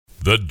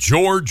The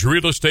George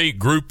Real Estate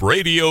Group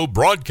radio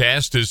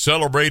broadcast is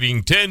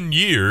celebrating 10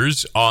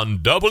 years on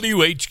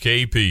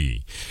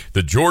WHKP.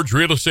 The George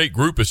Real Estate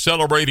Group is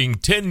celebrating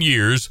 10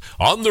 years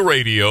on the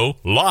radio,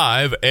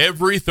 live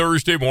every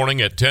Thursday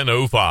morning at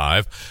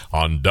 10:05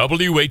 on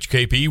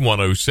WHKP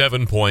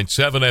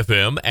 107.7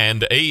 FM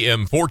and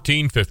AM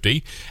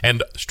 1450,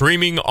 and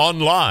streaming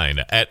online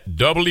at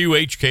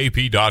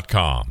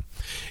WHKP.com.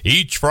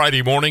 Each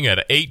Friday morning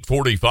at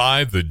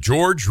 8:45, the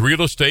George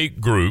Real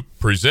Estate Group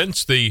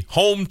presents the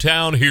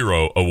Hometown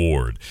Hero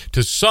Award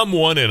to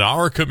someone in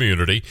our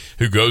community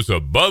who goes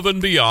above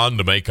and beyond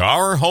to make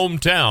our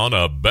hometown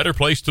a better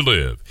place to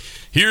live.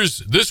 Here's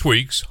this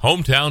week's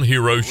Hometown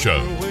Hero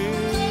Show.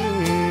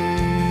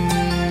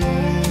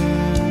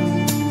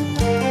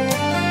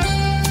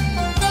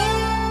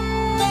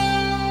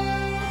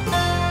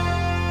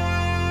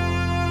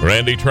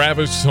 Randy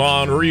Travis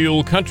on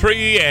Real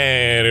Country,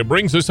 and it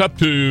brings us up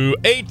to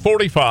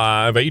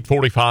 8:45.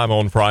 8:45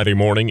 on Friday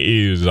morning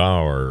is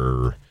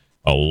our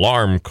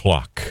alarm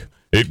clock.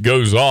 It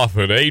goes off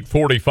at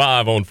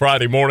 8:45 on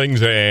Friday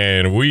mornings,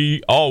 and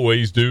we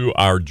always do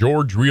our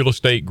George Real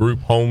Estate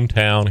Group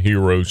Hometown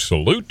Hero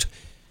Salute.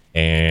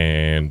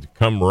 And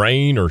come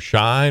rain or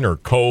shine or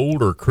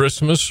cold or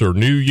Christmas or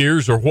New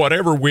Year's or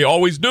whatever, we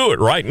always do it,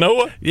 right,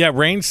 Noah? Yeah,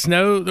 rain,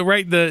 snow,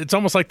 it's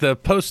almost like the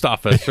post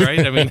office,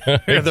 right? I mean,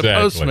 exactly. The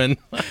postman.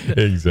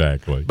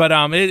 Exactly. But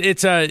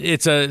it's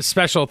a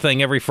special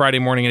thing every Friday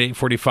morning at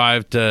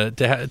 8:45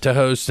 to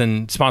host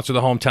and sponsor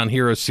the Hometown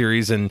Heroes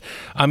series. And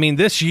I mean,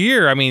 this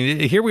year,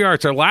 here we are.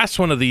 It's our last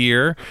one of the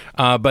year.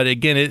 But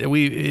again,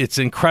 it's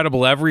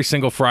incredible every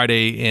single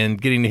Friday,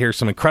 and getting to hear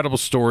some incredible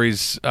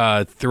stories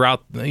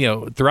throughout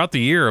the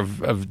year of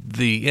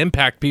the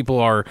impact people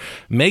are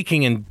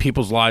making in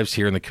people's lives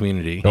here in the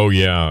community. Oh,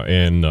 yeah.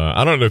 And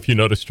I don't know if you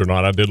noticed or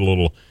not, I did a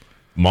little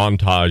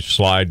montage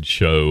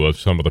slideshow of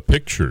some of the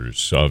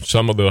pictures of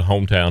some of the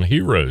hometown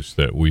heroes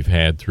that we've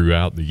had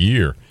throughout the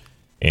year.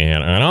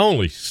 And I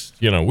only,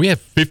 we have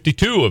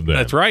 52 of them.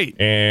 That's right.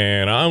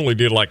 And I only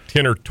did like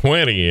 10 or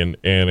 20,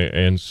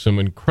 and some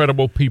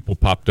incredible people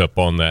popped up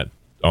on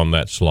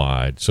that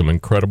slide. Some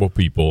incredible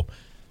people.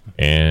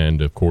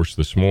 And, of course,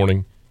 this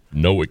morning,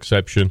 no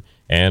exception,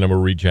 Anna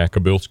Marie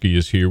Jakobilski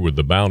is here with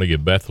the Bounty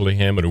of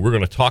Bethlehem, and we're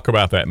going to talk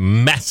about that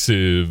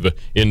massive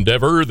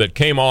endeavor that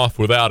came off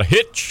without a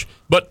hitch.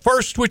 But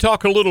first, we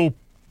talk a little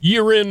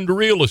year-end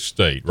real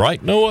estate,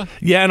 right, Noah?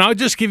 Yeah, and I'll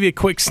just give you a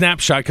quick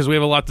snapshot because we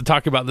have a lot to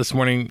talk about this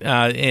morning,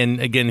 and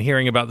again,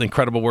 hearing about the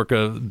incredible work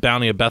of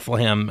Bounty of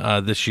Bethlehem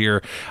this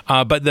year.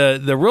 But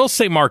the real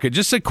estate market,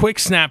 just a quick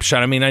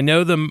snapshot. I mean, I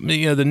know the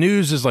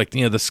news is like,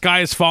 the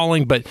sky is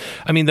falling, but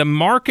I mean, the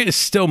market is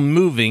still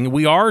moving.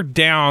 We are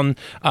down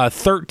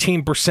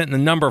 13% in the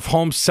number of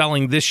homes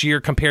selling this year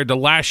compared to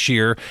last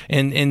year,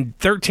 and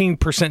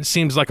 13%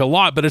 seems like a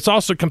lot, but it's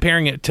also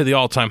comparing it to the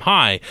all-time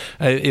high.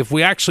 If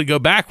we actually go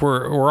back,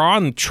 we're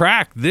on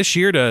track this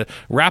year to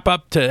wrap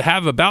up to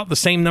have about the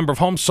same number of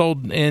homes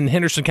sold in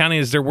Henderson County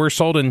as there were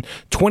sold in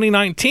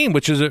 2019,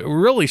 which is a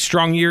really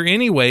strong year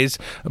anyways.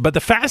 But the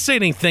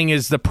fascinating thing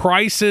is the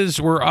prices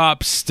were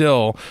up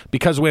still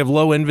because we have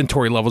low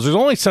inventory levels. There's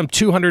only some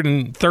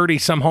 230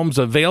 some homes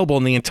available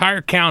in the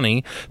entire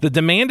county. The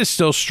demand is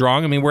still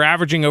strong. I mean, we're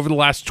averaging over the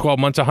last 12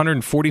 months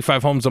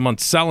 145 homes a month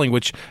selling,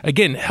 which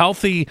again,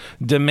 healthy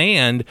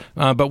demand,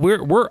 but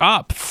we're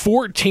up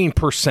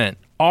 14%.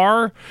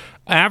 Our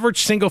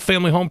average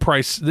single-family home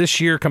price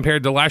this year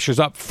compared to last year is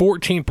up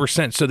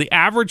 14%. So the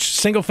average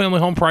single-family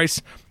home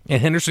price in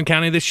Henderson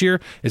County this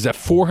year is at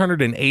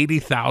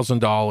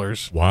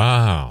 $480,000.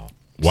 Wow.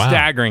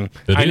 Staggering.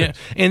 I know.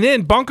 And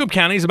then Buncombe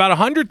County is about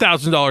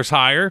 $100,000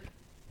 higher.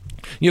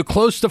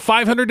 Close to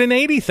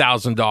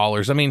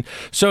 $580,000. I mean,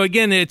 so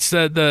again, it's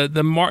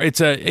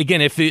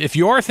again, if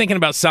you are thinking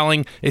about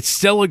selling, it's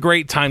still a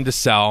great time to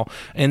sell.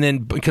 And then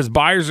because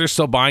buyers are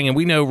still buying, and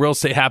we know real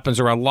estate happens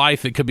around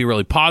life, it could be a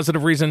really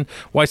positive reason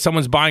why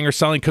someone's buying or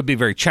selling, could be a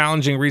very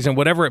challenging reason,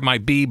 whatever it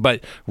might be.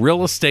 But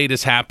real estate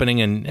is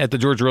happening, and at the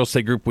George Real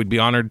Estate Group, we'd be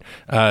honored,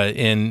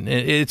 and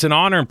it's an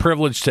honor and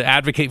privilege to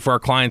advocate for our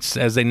clients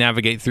as they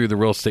navigate through the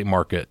real estate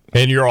market.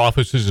 And your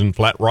office is in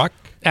Flat Rock?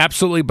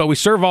 Absolutely, but we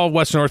serve all of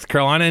Western North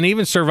Carolina and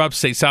even serve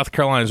upstate South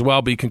Carolina as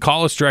well. But you can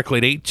call us directly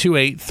at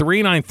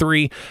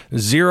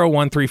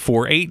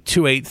 828-393-0134,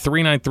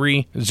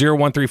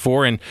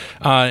 828-393-0134.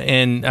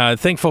 And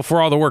thankful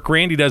for all the work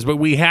Randy does. But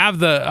we have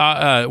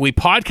we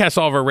podcast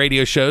all of our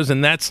radio shows,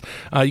 and that's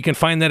you can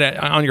find that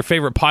on your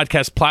favorite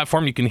podcast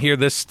platform. You can hear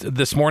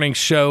this morning's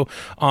show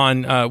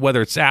on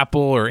whether it's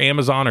Apple or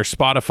Amazon or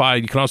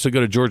Spotify. You can also go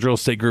to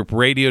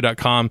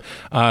GeorgeRealEstateGroupRadio.com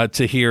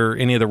to hear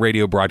any of the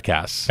radio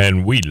broadcasts.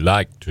 And we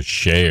like to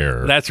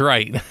share. That's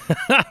right.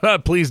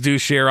 Please do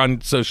share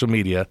on social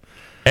media.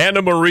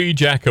 Anna Marie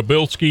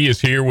Jakobilski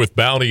is here with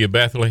Bounty of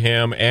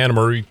Bethlehem. Anna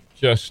Marie,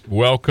 just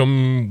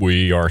welcome.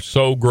 We are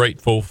so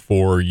grateful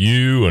for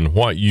you and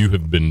what you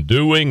have been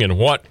doing and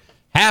what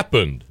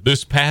happened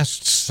this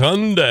past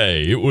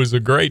Sunday. It was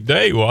a great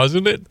day,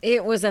 wasn't it?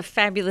 It was a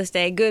fabulous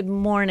day. Good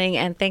morning,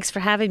 and thanks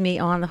for having me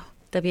on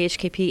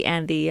WHKP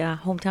and the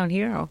Hometown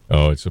Hero.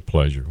 Oh, it's a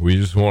pleasure. We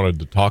just wanted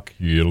to talk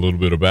to you a little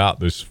bit about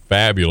this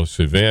fabulous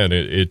event.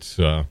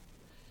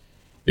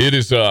 It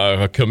is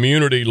a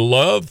community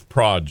love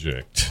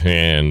project,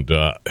 and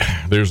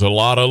there's a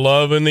lot of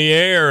love in the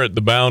air at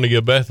the Bounty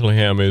of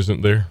Bethlehem,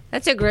 isn't there?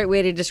 That's a great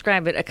way to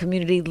describe it, a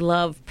community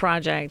love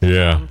project.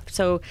 Yeah.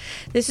 So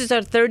this is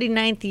our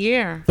 39th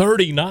year.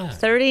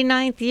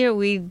 39th year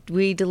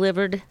we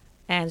delivered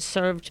and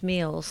served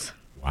meals.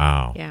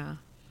 Wow. Yeah.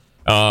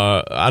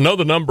 I know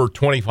the number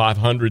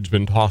 2,500's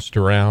been tossed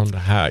around.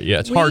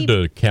 It's hard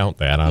to count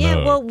that. I know.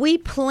 Yeah, well, we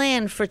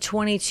plan for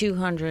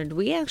 2,200.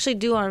 We actually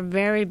do our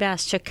very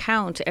best to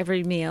count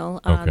every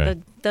meal.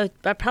 Okay.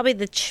 Probably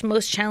the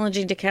most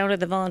challenging to count are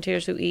the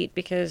volunteers who eat,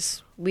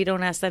 because we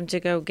don't ask them to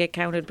go get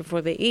counted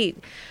before they eat.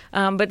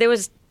 But there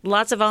was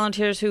lots of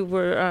volunteers who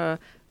were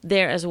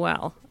there as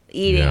well,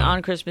 eating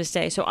on Christmas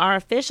Day. So our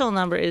official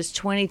number is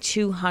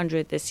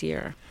 2,200 this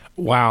year.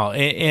 Wow.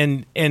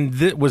 And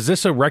was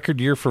this a record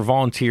year for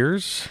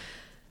volunteers?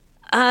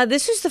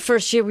 This was the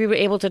first year we were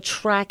able to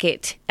track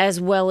it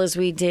as well as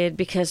we did,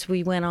 because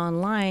we went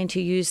online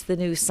to use the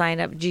new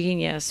Sign Up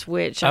Genius,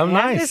 which I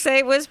have to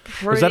say was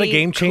pretty Was that a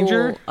game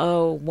changer? Cool.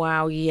 Oh,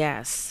 wow,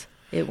 yes,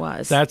 it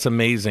was. That's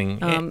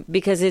amazing.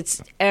 Because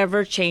it's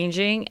ever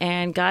changing,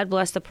 and God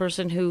bless the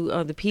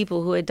the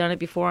people who had done it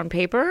before on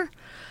paper.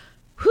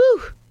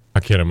 Whew. I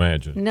can't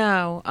imagine.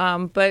 No,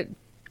 but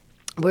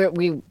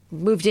we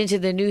moved into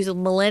the new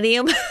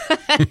millennium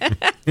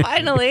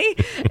finally,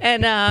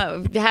 and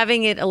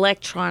having it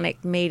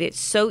electronic made it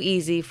so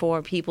easy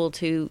for people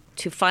to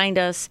find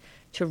us,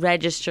 to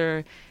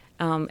register,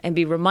 and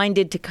be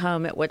reminded to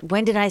come at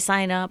when did I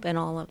sign up, and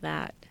all of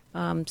that.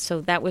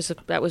 So that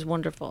was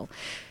wonderful.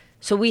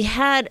 So we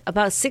had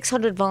about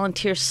 600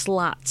 volunteer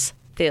slots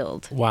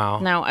filled. Wow.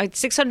 Now,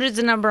 600 is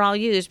the number I'll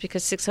use,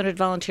 because 600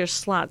 volunteer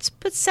slots,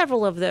 but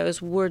several of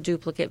those were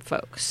duplicate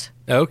folks.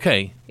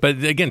 Okay.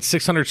 But again,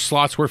 600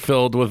 slots were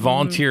filled with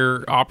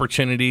volunteer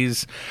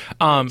opportunities.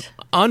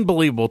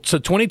 Unbelievable. So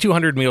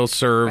 2,200 meals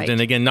served. Right.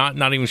 And again,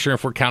 not even sure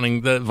if we're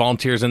counting the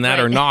volunteers in that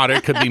or not.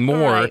 It could be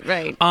more.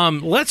 Right.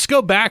 Let's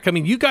go back. I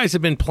mean, you guys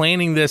have been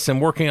planning this and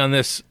working on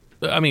this,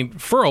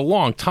 for a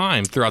long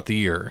time throughout the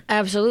year.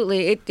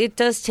 Absolutely. It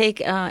does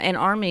take an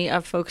army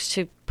of folks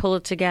to pull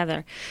it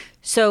together.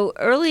 So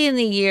early in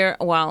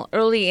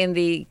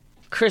the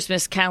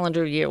Christmas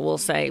calendar year, we'll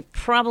say,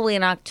 probably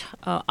in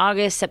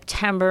August,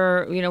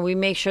 September, we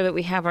make sure that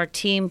we have our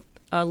team,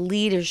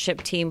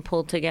 leadership team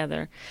pulled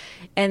together.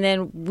 And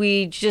then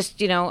we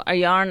just, are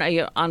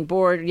you on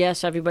board?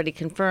 Yes, everybody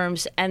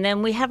confirms. And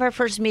then we have our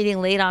first meeting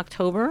late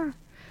October.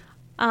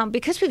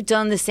 Because we've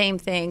done the same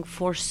thing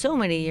for so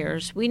many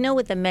years, we know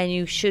what the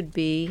menu should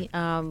be.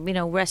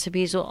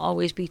 Recipes will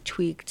always be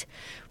tweaked.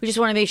 We just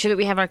want to make sure that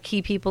we have our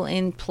key people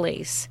in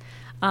place.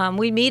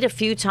 We meet a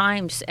few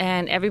times,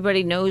 and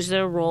everybody knows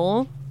their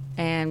role.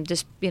 And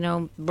just,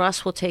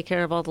 Russ will take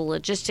care of all the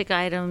logistic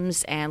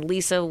items, and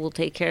Lisa will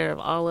take care of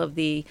all of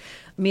the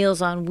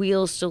Meals on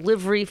Wheels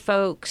delivery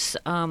folks.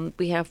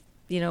 We have,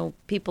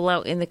 people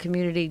out in the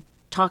community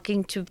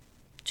talking to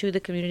the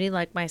community,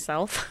 like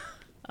myself.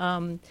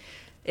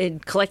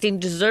 And collecting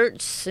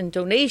desserts and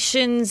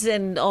donations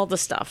and all the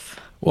stuff.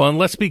 Well, and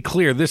let's be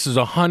clear, this is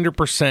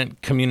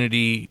 100%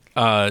 community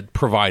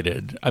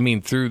provided.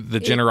 Through the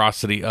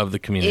generosity of the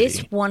community. It's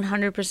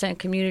 100%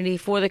 community,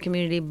 for the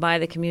community, by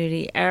the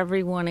community.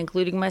 Everyone,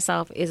 including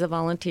myself, is a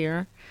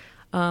volunteer.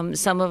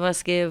 Some of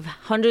us give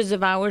hundreds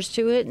of hours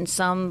to it, and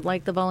some,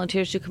 like the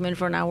volunteers who come in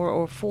for an hour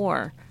or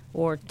 4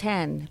 or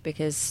 10,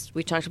 because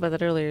we talked about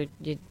that earlier.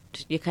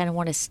 You kind of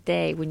want to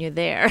stay when you're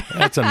there.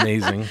 That's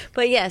amazing.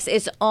 But yes,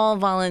 it's all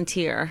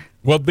volunteer.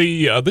 Well,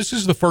 this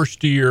is the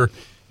first year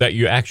that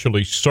you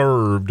actually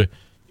served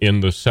in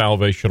the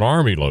Salvation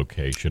Army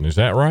location. Is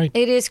that right?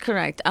 It is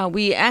correct.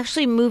 We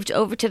actually moved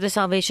over to the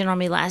Salvation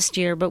Army last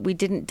year, but we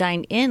didn't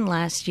dine in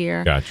last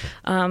year.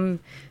 Gotcha.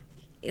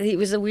 It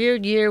was a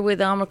weird year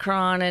with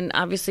Omicron, and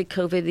obviously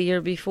COVID the year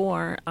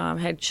before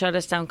had shut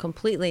us down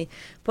completely.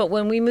 But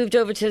when we moved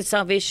over to the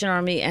Salvation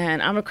Army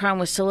and Omicron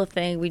was still a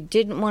thing, we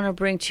didn't want to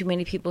bring too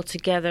many people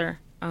together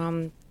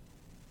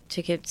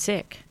to get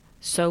sick.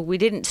 So we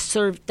didn't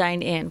serve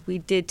dine-in. We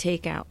did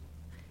takeout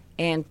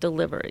and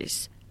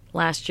deliveries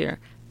last year.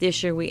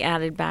 This year we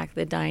added back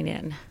the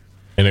dine-in.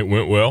 And it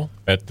went well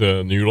at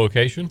the new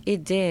location?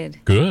 It did.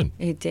 Good.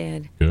 It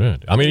did.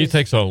 Good. It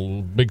takes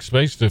a big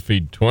space to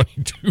feed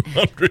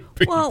 2,200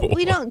 people. Well,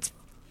 we don't.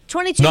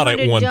 2,200 Not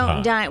at one don't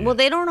time. dine. Yeah. Well,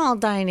 they don't all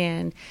dine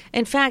in.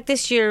 In fact,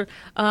 this year,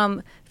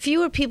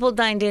 fewer people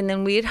dined in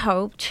than we had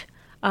hoped,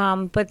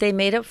 but they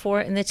made up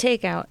for it in the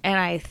takeout. And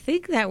I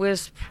think that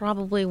was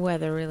probably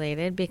weather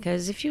related,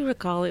 because if you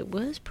recall, it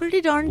was pretty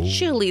darn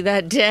chilly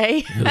that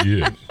day.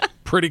 Yeah.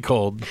 Pretty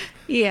cold.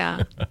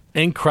 Yeah.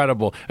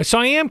 Incredible. So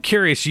I am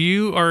curious,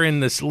 you are in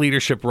this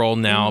leadership role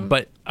now,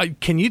 but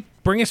can you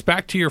bring us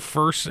back to your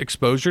first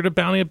exposure to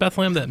Bounty of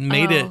Bethlehem that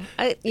made it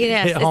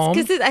hit home?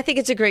 Because I think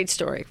it's a great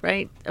story,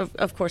 right?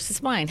 Of course,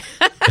 it's mine.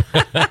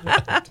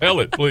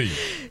 Tell it, please.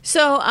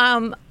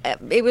 So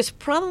it was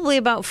probably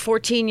about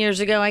 14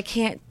 years ago. I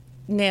can't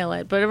nail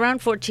it. But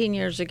around 14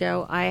 years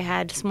ago, I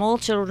had small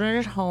children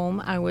at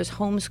home. I was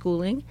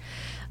homeschooling.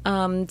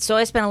 So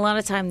I spent a lot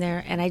of time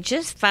there, and I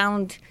just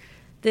found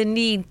the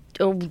need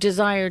or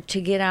desire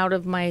to get out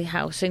of my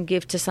house and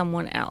give to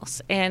someone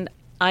else. And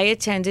I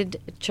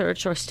attended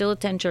church, or still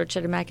attend church,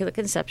 at Immaculate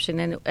Conception,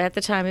 and at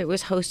the time it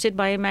was hosted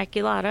by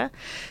Immaculata.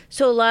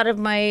 So a lot of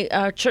my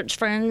church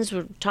friends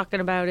were talking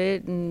about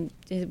it and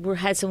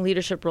had some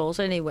leadership roles.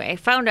 Anyway, I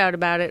found out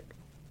about it,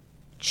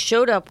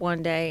 showed up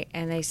one day,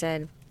 and they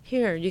said,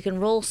 "Here, you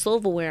can roll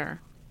silverware."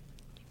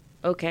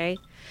 Okay.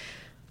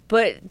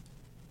 But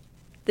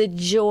the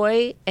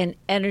joy and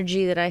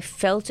energy that I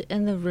felt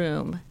in the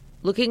room,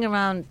 looking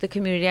around the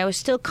community, I was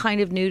still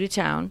kind of new to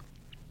town.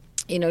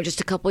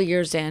 Just a couple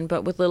years in,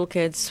 but with little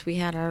kids, we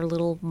had our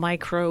little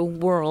micro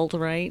world,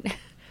 right?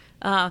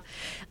 And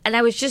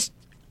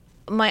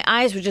my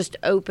eyes were just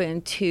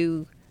open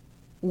to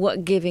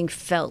what giving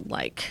felt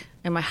like.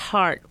 And my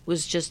heart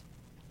was just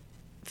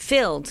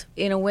filled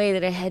in a way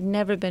that it had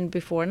never been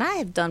before. And I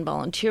had done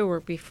volunteer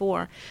work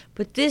before,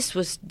 but this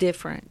was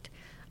different.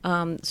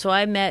 So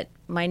I met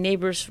my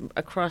neighbors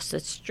across the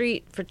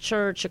street for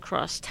church,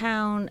 across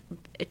town,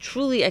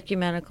 truly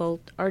ecumenical.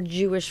 Our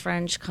Jewish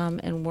friends come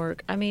and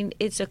work. I mean,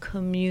 it's a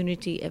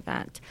community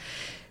event.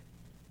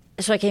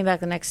 So I came back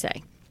the next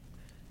day.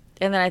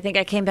 And then I think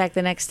I came back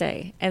the next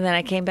day. And then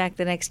I came back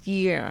the next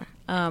year.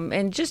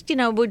 And just,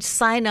 would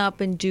sign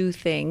up and do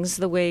things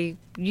the way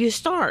you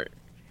start.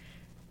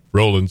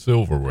 Rolling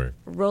silverware,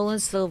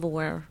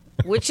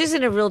 which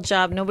isn't a real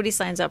job. Nobody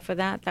signs up for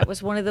that. That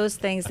was one of those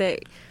things that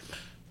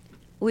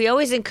we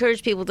always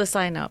encourage people to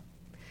sign up.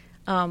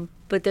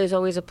 But there's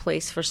always a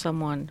place for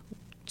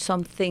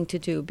something to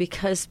do,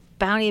 because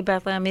Bounty of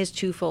Bethlehem is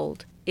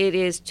twofold. It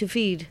is to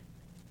feed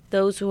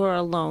those who are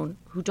alone,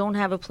 who don't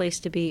have a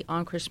place to be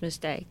on Christmas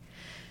Day.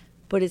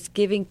 But it's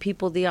giving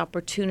people the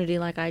opportunity,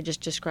 like I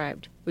just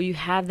described, where you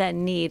have that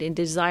need and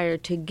desire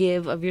to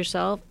give of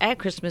yourself, at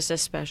Christmas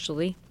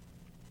especially.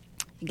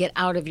 Get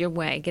out of your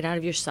way, get out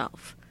of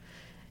yourself.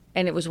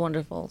 And it was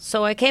wonderful.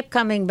 So I kept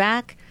coming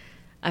back.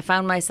 I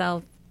found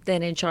myself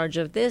then in charge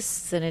of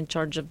this and in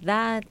charge of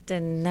that,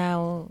 and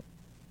now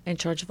in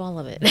charge of all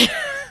of it.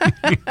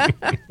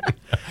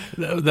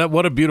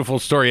 What a beautiful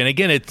story. And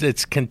again,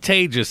 it's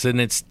contagious and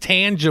it's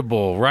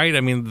tangible, right? I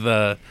mean,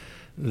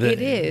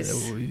 it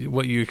is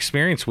what you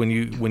experience when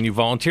you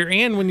volunteer,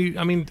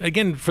 and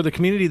again, for the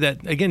community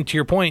that, again, to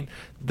your point,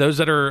 those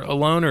that are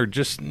alone or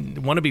just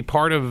want to be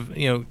part of,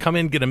 come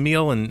in, get a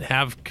meal and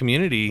have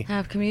community.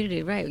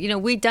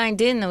 Right. We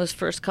dined in those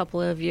first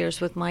couple of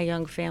years with my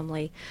young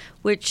family,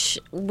 which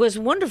was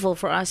wonderful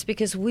for us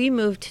because we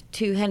moved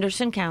to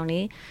Henderson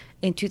County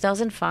in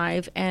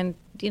 2005, and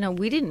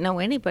we didn't know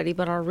anybody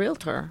but our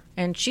realtor,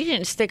 and she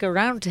didn't stick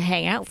around to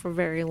hang out for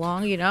very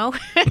long,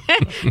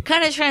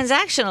 kind of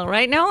transactional,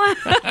 right, Noah?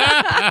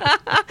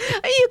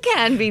 You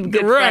can be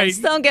good friends.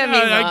 Don't get me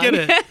wrong. I get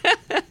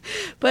it.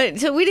 But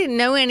so we didn't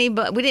know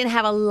anybody. We didn't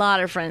have a lot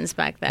of friends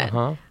back then.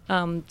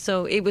 Uh-huh.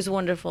 So it was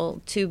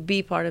wonderful to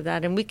be part of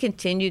that, and we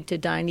continued to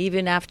dine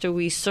even after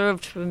we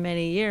served for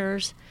many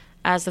years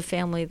as a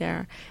family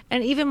there.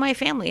 And even my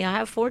family, I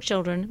have 4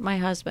 children, my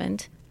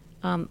husband.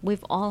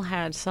 We've all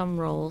had some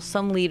roles,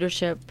 some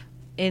leadership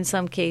in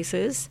some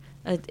cases,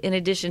 in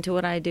addition to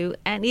what I do.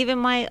 And even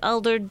my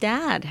elder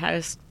dad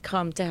has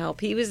come to help.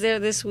 He was there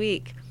this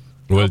week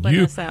helping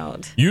us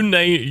out. You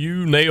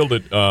nailed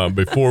it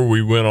before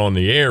we went on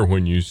the air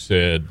when you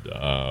said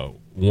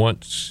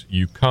once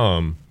you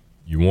come,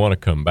 you want to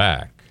come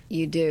back.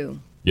 You do.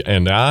 Yeah,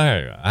 and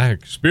I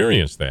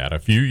experienced that. A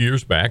few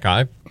years back,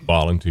 I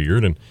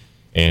volunteered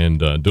and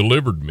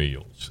delivered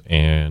meals.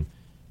 And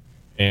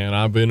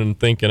I've been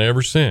thinking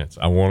ever since,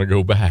 I want to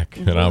go back,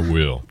 and I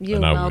will. You're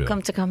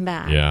welcome to come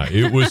back. Yeah,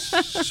 it was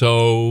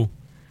so,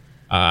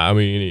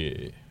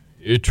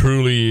 it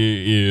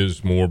truly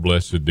is more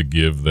blessed to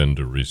give than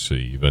to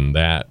receive. And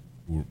that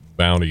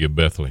Bounty of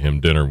Bethlehem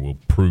dinner will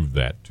prove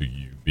that to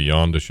you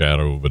beyond a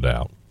shadow of a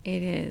doubt.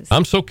 It is.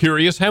 I'm so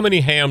curious, how many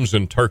hams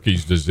and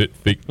turkeys does it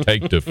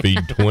take to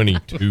feed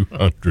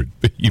 2,200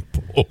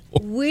 people?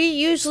 We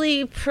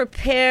usually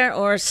prepare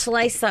or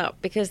slice up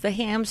because the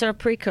hams are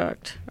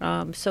pre-cooked.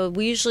 So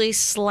we usually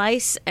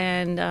slice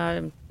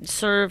and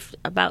serve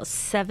about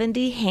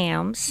 70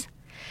 hams,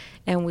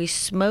 and we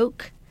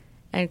smoke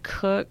and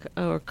cook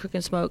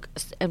and smoke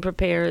and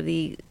prepare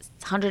the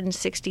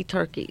 160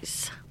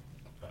 turkeys.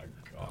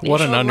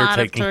 What an undertaking. A lot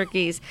of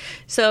turkeys.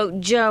 So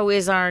Joe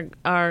is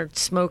our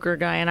smoker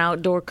guy, an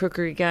outdoor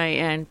cookery guy,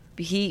 and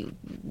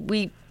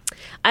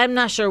I'm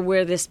not sure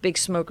where this big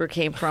smoker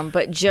came from,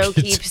 but Joe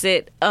keeps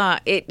it,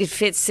 it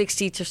fits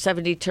 60 to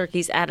 70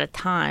 turkeys at a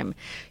time.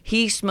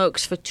 He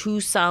smokes for 2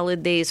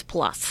 solid days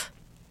plus.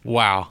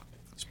 Wow.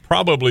 It's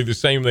probably the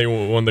same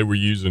one they were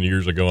using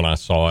years ago, and I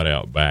saw it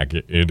out back.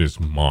 It is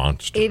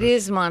monstrous. It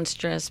is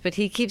monstrous, but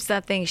he keeps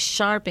that thing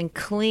sharp and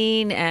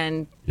clean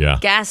and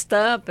gassed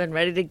up and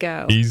ready to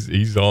go.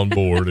 He's on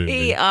board.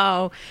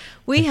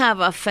 We have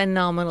a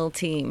phenomenal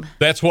team.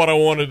 That's what I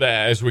wanted to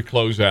ask as we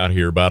close out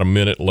here. About a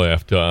minute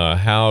left.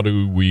 How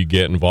do we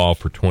get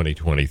involved for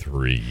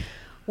 2023?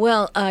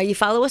 Well, you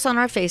follow us on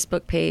our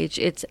Facebook page.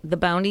 It's The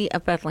Bounty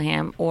of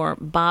Bethlehem, or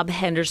Bob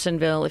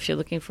Hendersonville if you're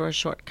looking for a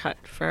shortcut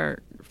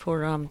for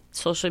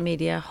social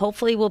media.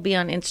 Hopefully we'll be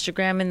on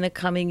Instagram in the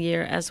coming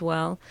year as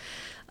well.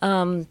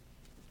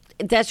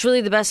 That's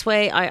really the best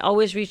way. I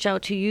always reach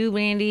out to you,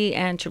 Randy,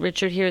 and to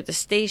Richard here at the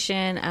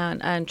station,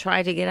 and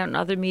try to get out in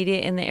other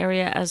media in the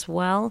area as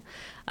well.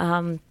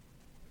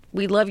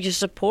 We love your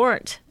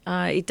support.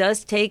 It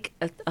does take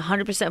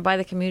 100% by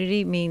the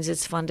community, means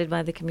it's funded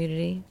by the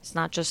community. It's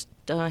not just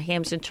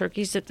hams and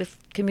turkeys that the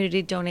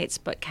community donates,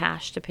 but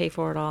cash to pay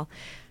for it all.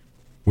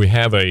 We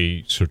have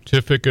a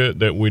certificate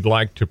that we'd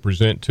like to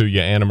present to you,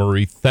 Anna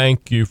Marie.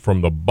 Thank you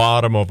from the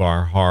bottom of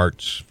our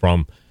hearts,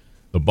 from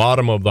the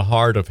bottom of the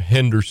heart of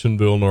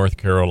Hendersonville, North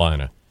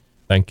Carolina.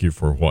 Thank you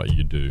for what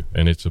you do,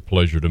 and it's a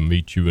pleasure to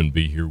meet you and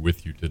be here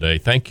with you today.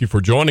 Thank you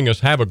for joining us.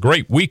 Have a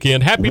great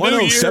weekend. Happy New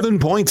Year.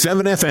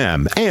 107.7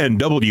 FM and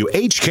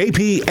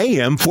WHKP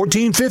AM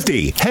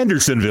 1450,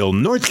 Hendersonville,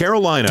 North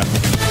Carolina.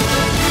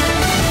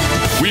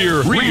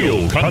 We're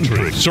Real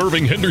Country,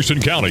 serving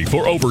Henderson County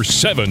for over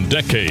 7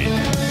 decades.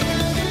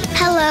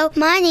 Hello,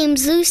 my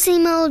name's Lucy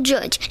Mole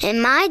George,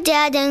 and my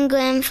dad and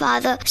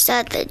grandfather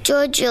started the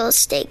George Real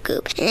Estate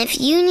Group. And if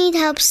you need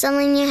help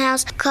selling your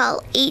house,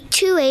 call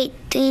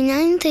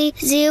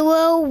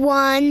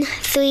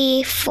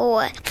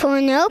 828-393-0134.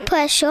 For no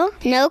pressure,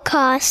 no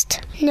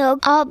cost, no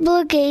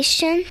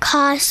obligation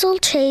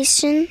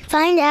consultation.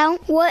 Find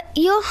out what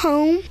your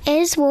home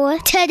is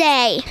worth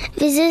today.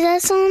 Visit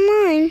us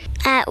online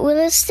at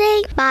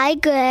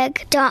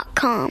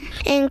realestatebygreg.com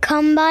and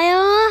come by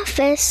our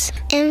office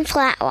in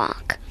Flat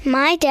Rock.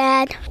 My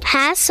dad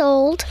has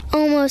sold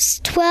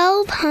almost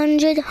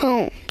 1,200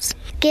 homes.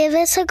 Give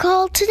us a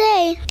call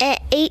today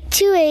at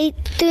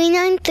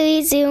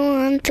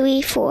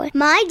 828-393-0134.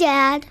 My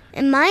dad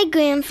and my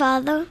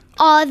grandfather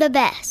are the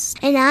best,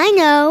 and I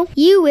know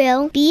you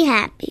will be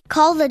happy.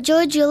 Call the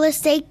George Real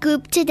Estate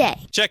Group today.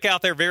 Check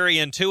out their very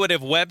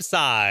intuitive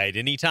website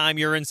anytime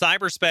you're in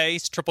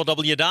cyberspace,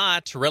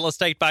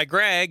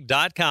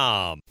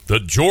 www.realestategygreg.com. The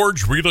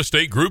George Real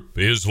Estate Group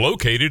is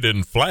located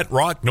in Flat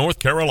Rock, North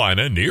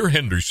Carolina, near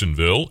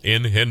Hendersonville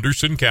in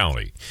Henderson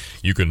County.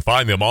 You can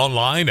find them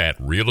online at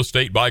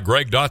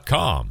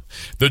realestategygreg.com.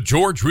 The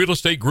George Real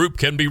Estate Group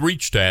can be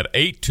reached at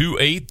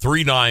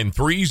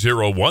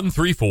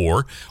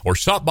 828-393-0134 or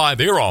stop by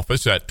their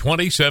office at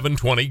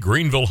 2720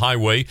 Greenville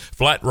Highway,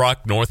 Flat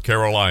Rock, North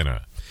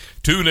Carolina.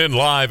 Tune in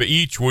live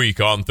each week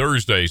on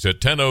Thursdays at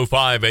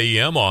 10:05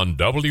 a.m. on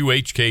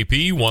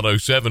WHKP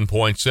 107.7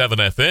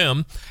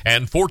 FM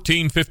and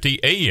 1450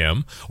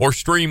 a.m. or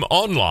stream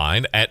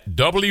online at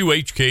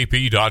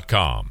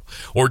WHKP.com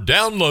or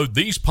download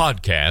these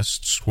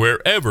podcasts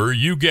wherever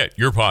you get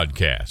your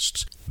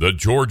podcasts. The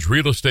George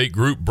Real Estate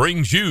Group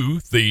brings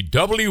you the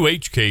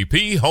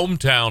WHKP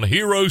Hometown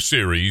Hero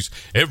Series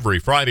every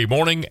Friday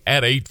morning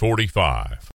at 8:45.